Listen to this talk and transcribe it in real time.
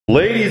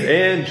Ladies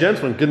and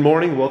gentlemen, good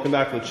morning. Welcome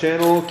back to the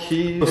channel.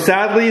 So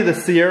sadly, the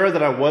Sierra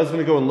that I was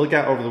gonna go and look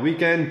at over the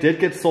weekend did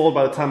get sold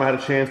by the time I had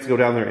a chance to go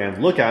down there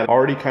and look at it.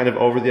 Already kind of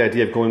over the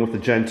idea of going with the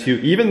Gen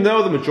 2, even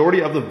though the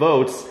majority of the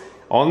votes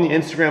on the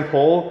Instagram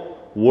poll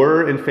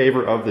were in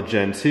favor of the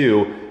Gen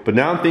 2. But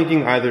now I'm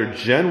thinking either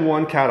Gen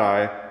 1 Cat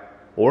Eye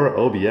or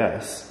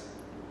OBS.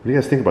 What do you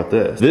guys think about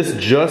this? This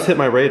just hit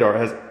my radar. It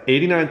has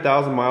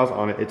 89,000 miles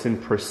on it. It's in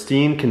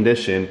pristine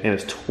condition and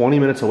it's 20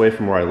 minutes away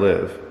from where I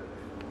live.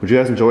 Would you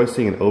guys enjoy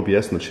seeing an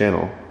OBS on the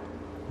channel?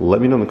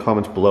 Let me know in the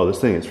comments below. This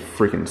thing is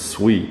freaking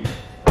sweet.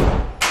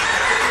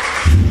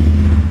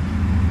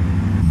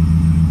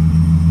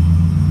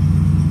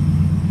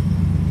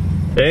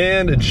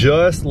 And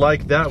just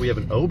like that, we have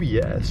an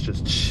OBS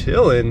just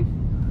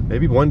chilling.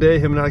 Maybe one day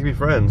him and I can be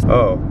friends.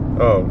 Oh,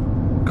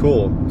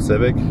 cool,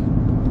 Civic.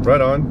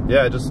 Right on.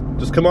 Yeah,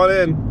 just come on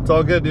in. It's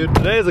all good, dude.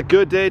 Today is a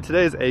good day.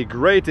 Today is a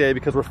great day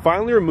because we're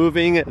finally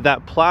removing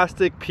that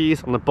plastic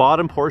piece on the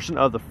bottom portion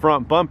of the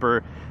front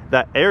bumper.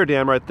 That air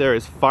dam right there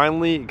is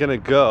finally gonna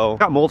go.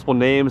 Got multiple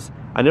names.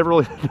 I never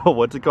really know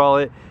what to call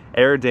it.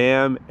 Air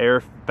dam,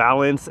 air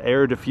balance,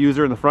 air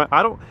diffuser in the front.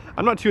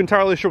 I'm not too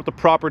entirely sure what the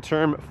proper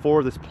term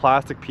for this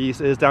plastic piece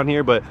is down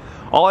here, but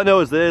all I know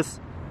is this.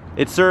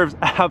 It serves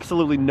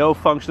absolutely no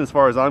function as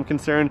far as I'm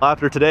concerned.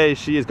 After today,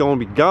 she is going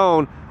to be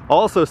gone.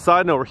 Also,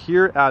 side note, we're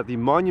here at the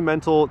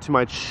monumental to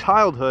my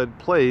childhood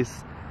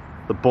place,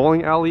 the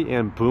bowling alley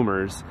and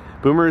Boomers.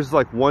 Boomers is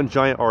like one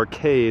giant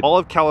arcade. All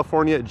of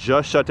California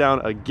just shut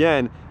down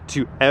again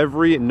to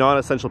every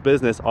non-essential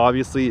business.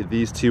 Obviously,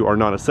 these two are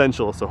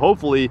non-essential, so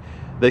hopefully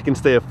they can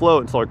stay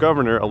afloat until our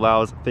governor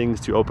allows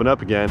things to open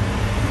up again.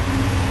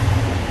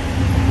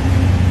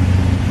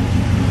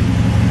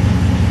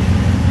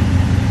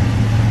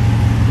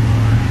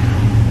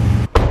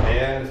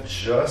 And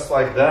just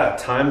like that,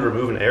 time to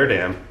remove an air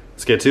dam.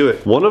 Let's get to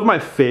it. One of my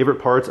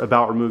favorite parts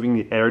about removing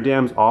the air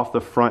dams off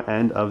the front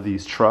end of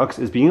these trucks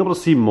is being able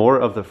to see more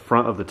of the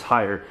front of the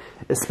tire,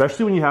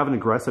 especially when you have an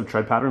aggressive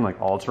tread pattern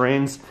like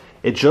all-terrains.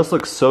 It just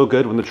looks so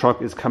good when the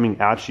truck is coming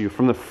at you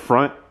from the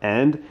front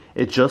end.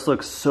 It just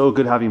looks so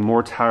good having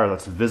more tire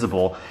that's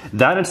visible.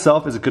 That in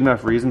itself is a good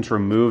enough reason to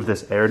remove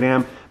this air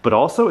dam, but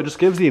also it just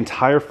gives the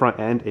entire front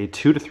end a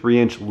 2 to 3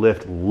 inch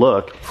lift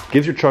look.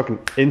 Gives your truck an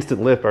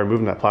instant lift by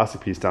removing that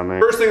plastic piece down there.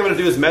 First thing I'm gonna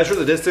do is measure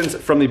the distance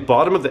from the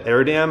bottom of the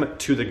air dam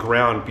to the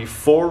ground.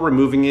 Before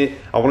removing it,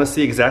 I wanna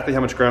see exactly how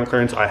much ground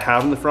clearance I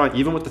have in the front,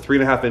 even with the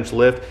 3.5 inch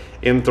lift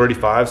in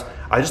 35s.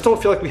 I just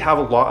don't feel like we have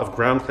a lot of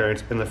ground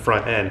clearance in the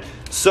front end.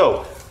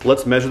 So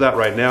let's measure that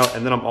right now.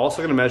 And then I'm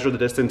also gonna measure the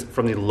distance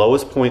from the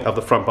lowest point of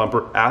the front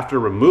bumper after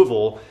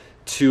removal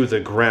to the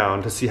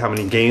ground to see how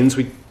many gains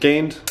we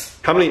gained,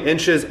 how many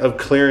inches of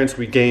clearance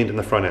we gained in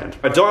the front end.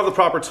 I don't have the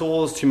proper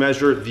tools to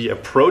measure the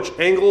approach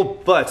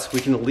angle, but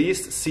we can at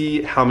least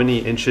see how many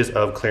inches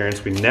of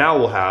clearance we now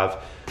will have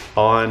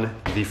on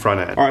the front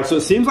end. All right, so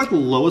it seems like the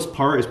lowest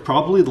part is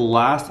probably the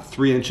last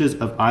 3 inches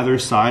of either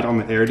side on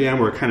the air dam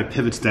where it kind of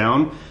pivots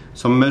down.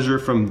 So I'm gonna measure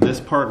from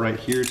this part right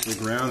here to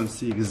the ground and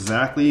see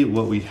exactly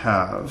what we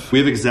have. We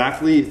have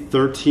exactly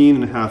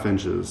 13.5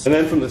 inches. And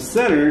then from the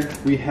center,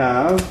 we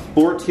have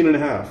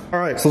 14.5. All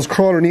right, so let's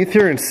crawl underneath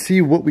here and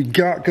see what we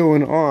got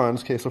going on.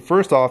 Okay, so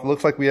first off, it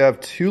looks like we have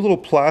two little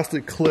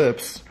plastic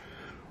clips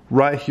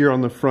right here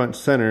on the front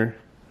center.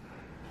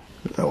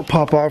 That will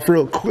pop off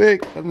real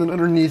quick. And then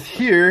underneath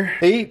here,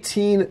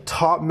 18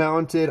 top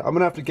mounted. I'm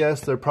gonna have to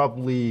guess they're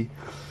probably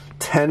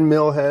 10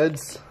 mil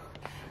heads.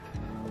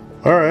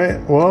 All right,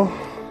 well,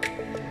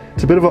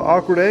 it's a bit of an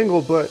awkward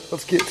angle, but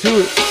let's get to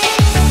it.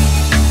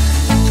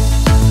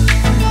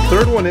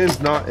 Third one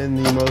is not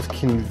in the most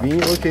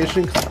convenient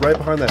location because it's right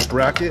behind that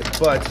bracket,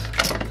 but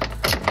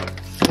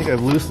I think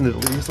I've loosened it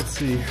at least. Let's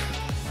see.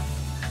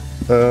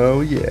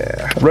 Oh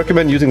yeah. I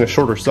recommend using a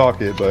shorter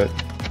socket, but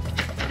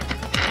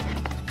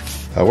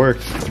that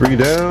worked. 3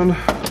 down,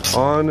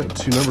 on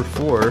to number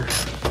 4.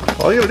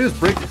 All you gotta do is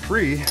break it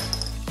free,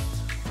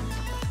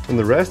 and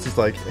the rest is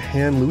like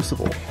hand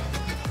loosable.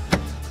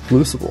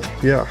 Loosable,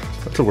 yeah,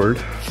 that's a word.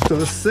 So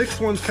the 6th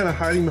one's kind of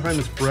hiding behind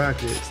this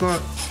bracket. It's not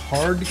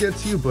hard to get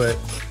to, but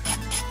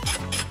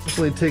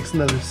definitely takes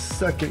another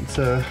second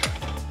to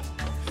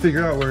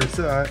figure out where it's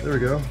at. There we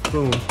go,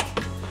 boom.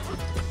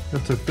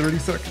 That took 30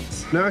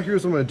 seconds. Now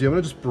here's what I'm gonna do. I'm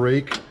gonna just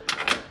break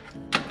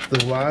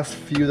the last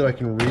few that I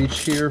can reach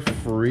here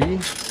free.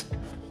 Just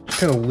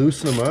kind of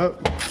loosen them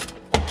up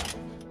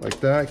like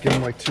that, give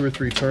them like 2 or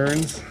 3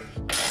 turns.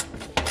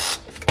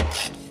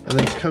 And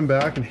then just come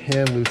back and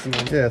hand loosen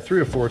them. Yeah, 3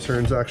 or 4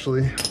 turns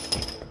actually.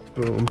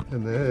 Boom.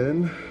 And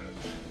then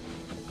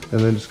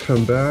just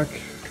come back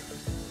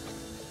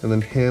and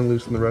then hand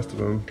loosen the rest of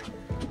them.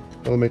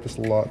 That'll make this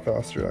a lot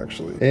faster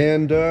actually.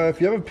 And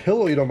if you have a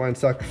pillow you don't mind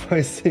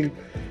sacrificing,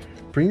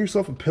 bring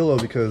yourself a pillow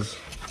because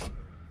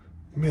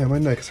man, my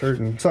neck's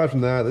hurting. Aside from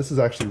that, this is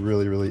actually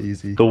really, really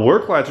easy. The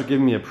work lights are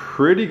giving me a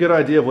pretty good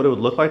idea of what it would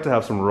look like to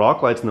have some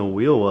rock lights in the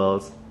wheel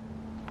wells.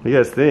 What do you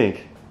guys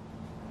think?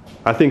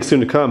 I think soon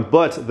to come,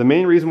 but the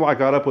main reason why I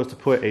got up was to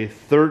put a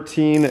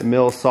 13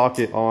 mil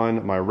socket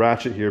on my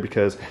ratchet here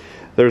because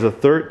there's a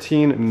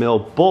 13 mil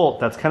bolt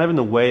that's kind of in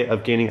the way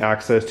of gaining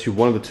access to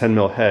one of the 10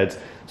 mil heads.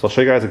 So I'll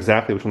show you guys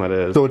exactly which one that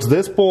is. So it's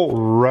this bolt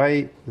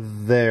right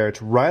there.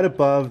 It's right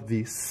above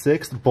the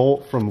 6th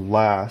bolt from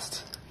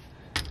last.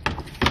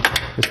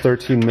 This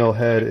 13 mil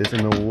head is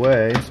in the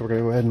way, so we're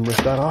gonna go ahead and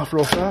lift that off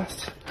real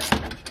fast.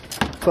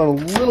 It's on a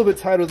little bit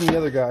tighter than the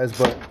other guys,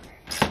 but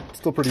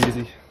still pretty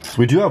easy. So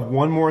we do have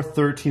one more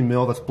 13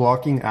 mil that's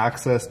blocking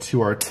access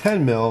to our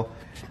 10 mil.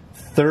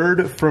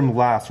 3rd from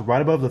last, so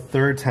right above the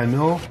 3rd 10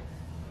 mil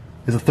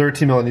is a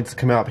 13 mil that needs to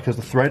come out because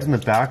the threads in the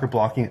back are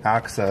blocking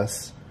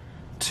access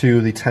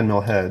to the 10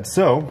 mil head.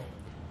 So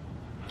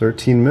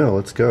 13 mil,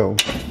 let's go.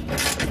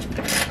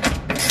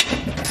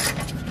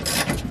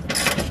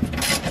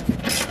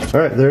 All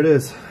right, there it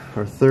is,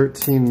 our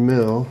 13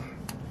 mil,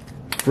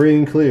 free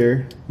and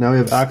clear. Now we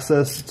have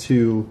access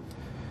to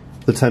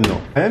the 10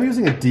 mil. I am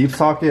using a deep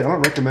socket. I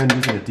don't recommend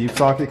using a deep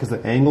socket because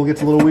the angle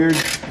gets a little weird.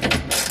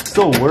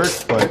 Still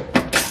works, but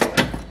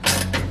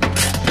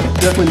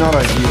definitely not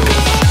ideal.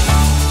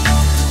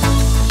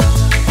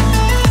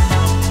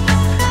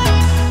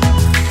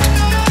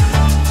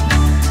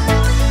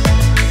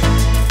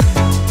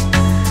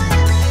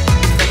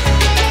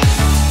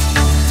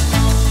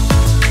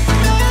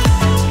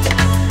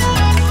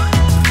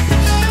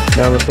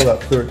 Now I'm gonna throw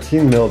that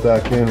 13 mil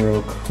back in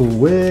real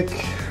quick.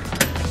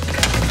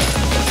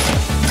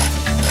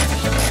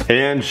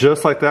 And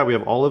just like that, we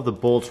have all of the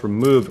bolts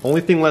removed.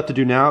 Only thing left to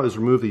do now is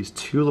remove these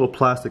 2 little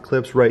plastic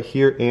clips right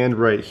here and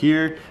right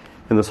here.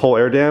 And this whole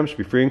air dam should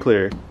be free and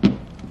clear.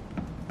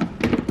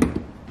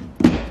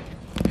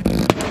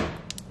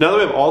 Now that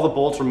we have all the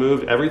bolts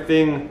removed,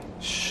 everything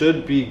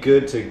should be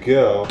good to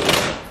go.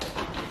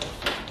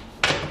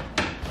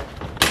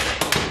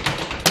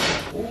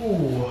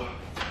 Ooh.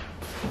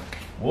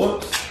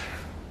 Whoops.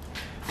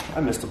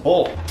 I missed a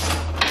bolt.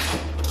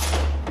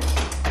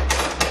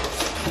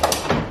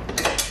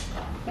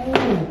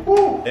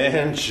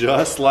 And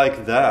just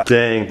like that.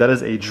 Dang, that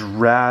is a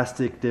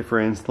drastic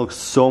difference. It looks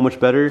so much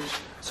better.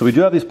 So we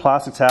do have these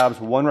plastic tabs,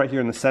 one right here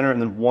in the center and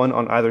then one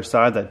on either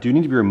side that do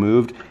need to be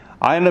removed.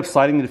 I ended up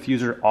sliding the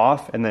diffuser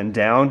off and then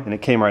down and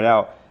it came right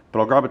out. But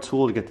I'll grab a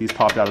tool to get these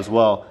popped out as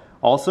well.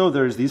 Also,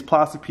 there's these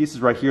plastic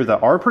pieces right here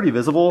that are pretty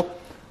visible.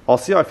 I'll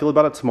see how I feel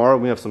about it tomorrow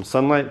when we have some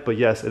sunlight. But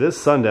yes, it is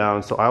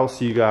sundown, so I will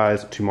see you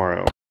guys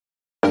tomorrow.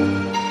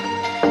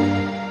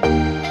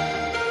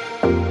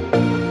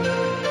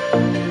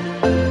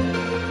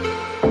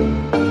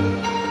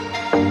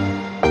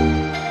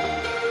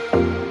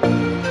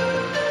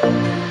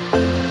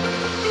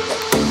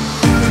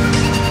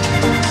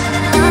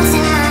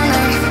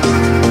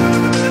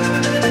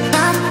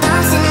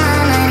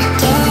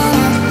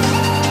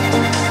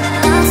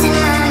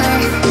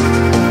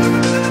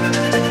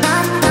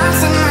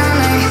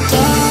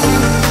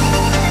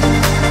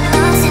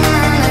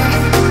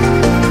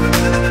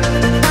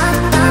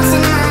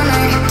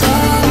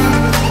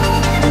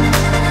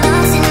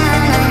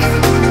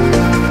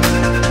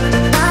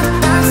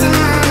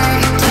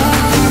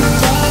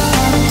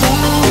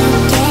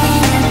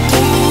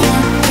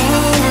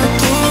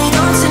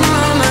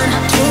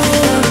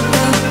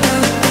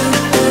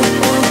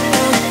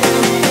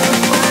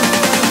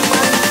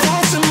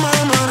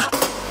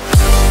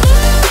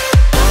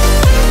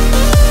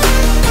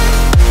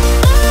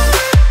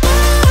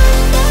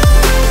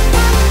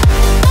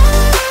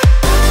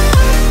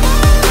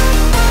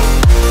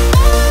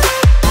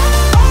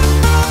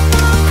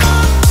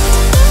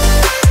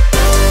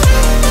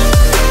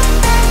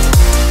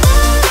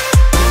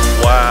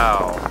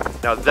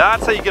 Now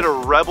that's how you get a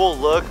Rebel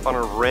look on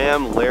a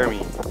Ram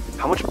Laramie.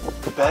 How much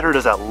better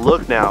does that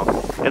look now?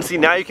 And see,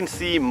 now you can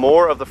see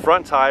more of the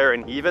front tire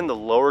and even the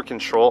lower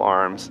control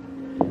arms.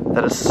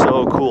 That is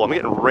so cool. I'm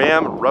getting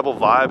Ram Rebel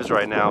vibes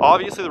right now.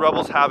 Obviously the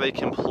Rebels have a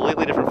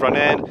completely different front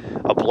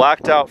end, a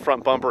blacked out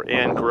front bumper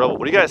and grille.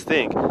 What do you guys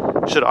think?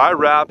 Should I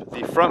wrap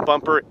the front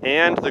bumper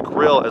and the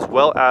grille as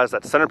well as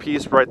that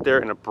centerpiece right there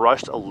in a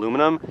brushed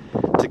aluminum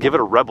to give it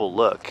a Rebel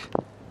look?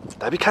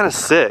 That'd be kind of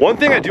sick. One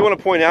thing I do want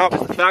to point out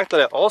is the fact that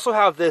I also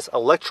have this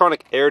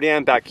electronic air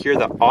dam back here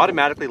that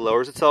automatically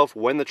lowers itself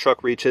when the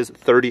truck reaches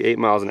 38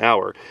 miles an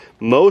hour.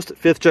 Most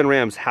 5th gen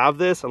Rams have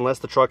this unless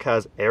the truck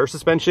has air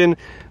suspension,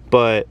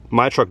 but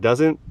my truck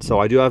doesn't, so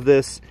I do have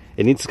this.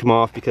 It needs to come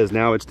off because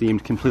now it's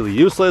deemed completely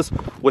useless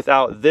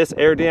without this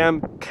air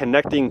dam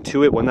connecting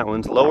to it when that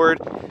one's lowered.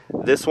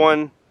 This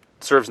one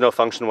serves no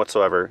function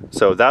whatsoever,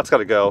 so that's got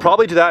to go.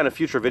 Probably do that in a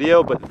future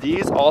video, but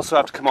these also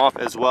have to come off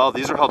as well.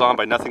 These are held on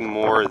by nothing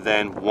more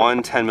than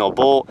one 10 mil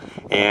bolt,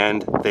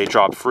 and they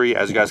drop free,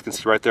 as you guys can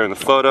see right there in the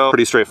photo.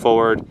 Pretty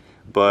straightforward,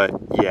 but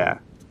yeah,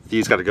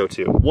 these got to go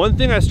too. One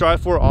thing I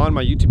strive for on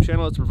my YouTube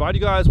channel is to provide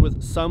you guys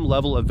with some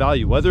level of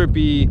value, whether it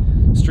be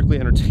strictly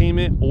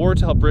entertainment or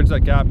to help bridge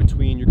that gap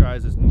between your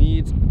guys'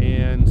 needs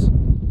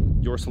and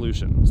your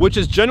solutions, which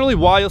is generally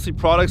why you'll see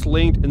products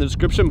linked in the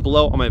description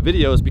below on my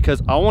videos,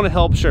 because I want to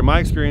help share my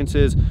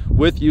experiences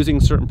with using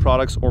certain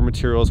products or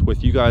materials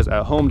with you guys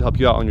at home to help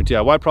you out on your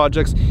DIY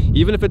projects.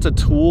 Even if it's a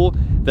tool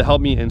that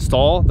helped me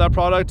install that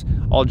product,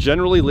 I'll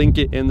generally link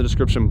it in the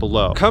description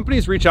below.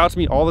 Companies reach out to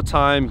me all the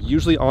time,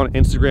 usually on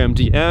Instagram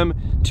DM,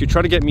 to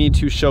try to get me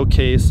to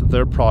showcase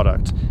their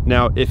product.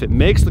 Now, if it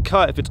makes the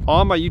cut, if it's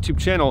on my YouTube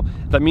channel,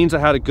 that means I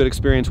had a good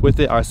experience with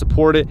it, I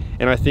support it,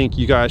 and I think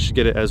you guys should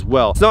get it as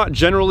well. It's not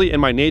generally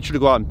in my nature to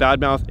go out and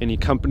badmouth any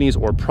companies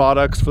or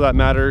products for that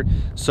matter.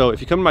 So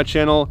if you come to my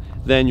channel,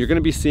 then you're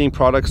gonna be seeing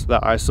products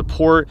that I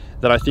support,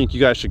 that I think you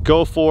guys should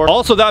go for.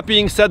 Also, that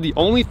being said, the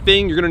only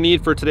thing you're gonna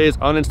need for today's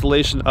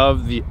uninstallation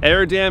of the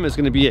Air-Dam is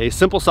gonna be a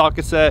simple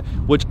socket set,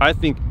 which I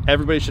think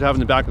everybody should have in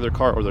the back of their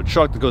car or their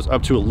truck, that goes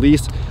up to at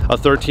least a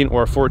 13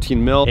 or a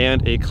 14 mil,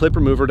 and a clip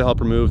remover to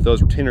help remove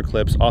those retainer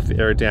clips off the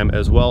Air-Dam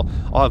as well.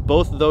 I'll have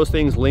both of those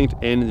things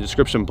linked in the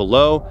description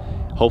below.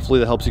 Hopefully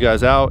that helps you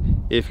guys out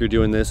if you're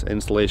doing this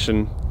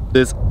installation,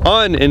 this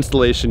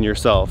uninstallation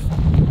yourself.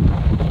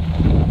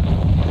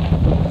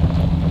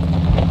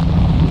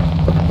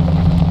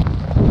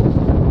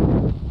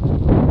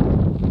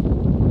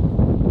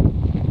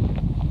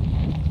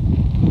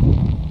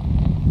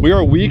 We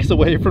are weeks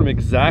away from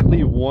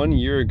exactly 1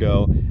 year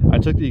ago. I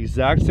took the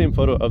exact same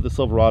photo of the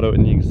Silverado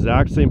in the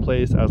exact same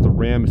place as the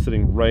Ram is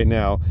sitting right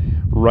now,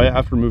 right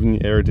after removing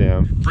the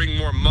Air-Dam. Bring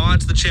more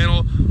mods to the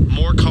channel,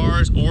 more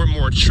cars or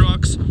more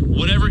trucks,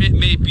 whatever it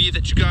may be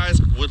that you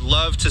guys would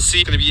love to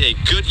see. It's gonna be a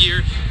good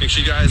year. Make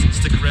sure you guys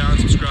stick around,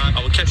 subscribe.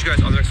 I will catch you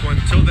guys on the next one.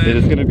 Until then, it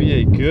is gonna be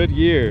a good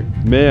year.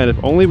 Man,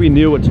 if only we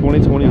knew what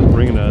 2020 was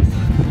bringing us.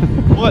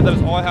 But that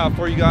is all I have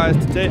for you guys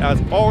today.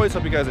 As always,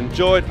 hope you guys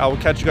enjoyed. I will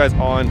catch you guys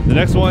on the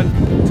next one.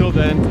 Until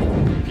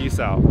then, peace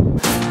out.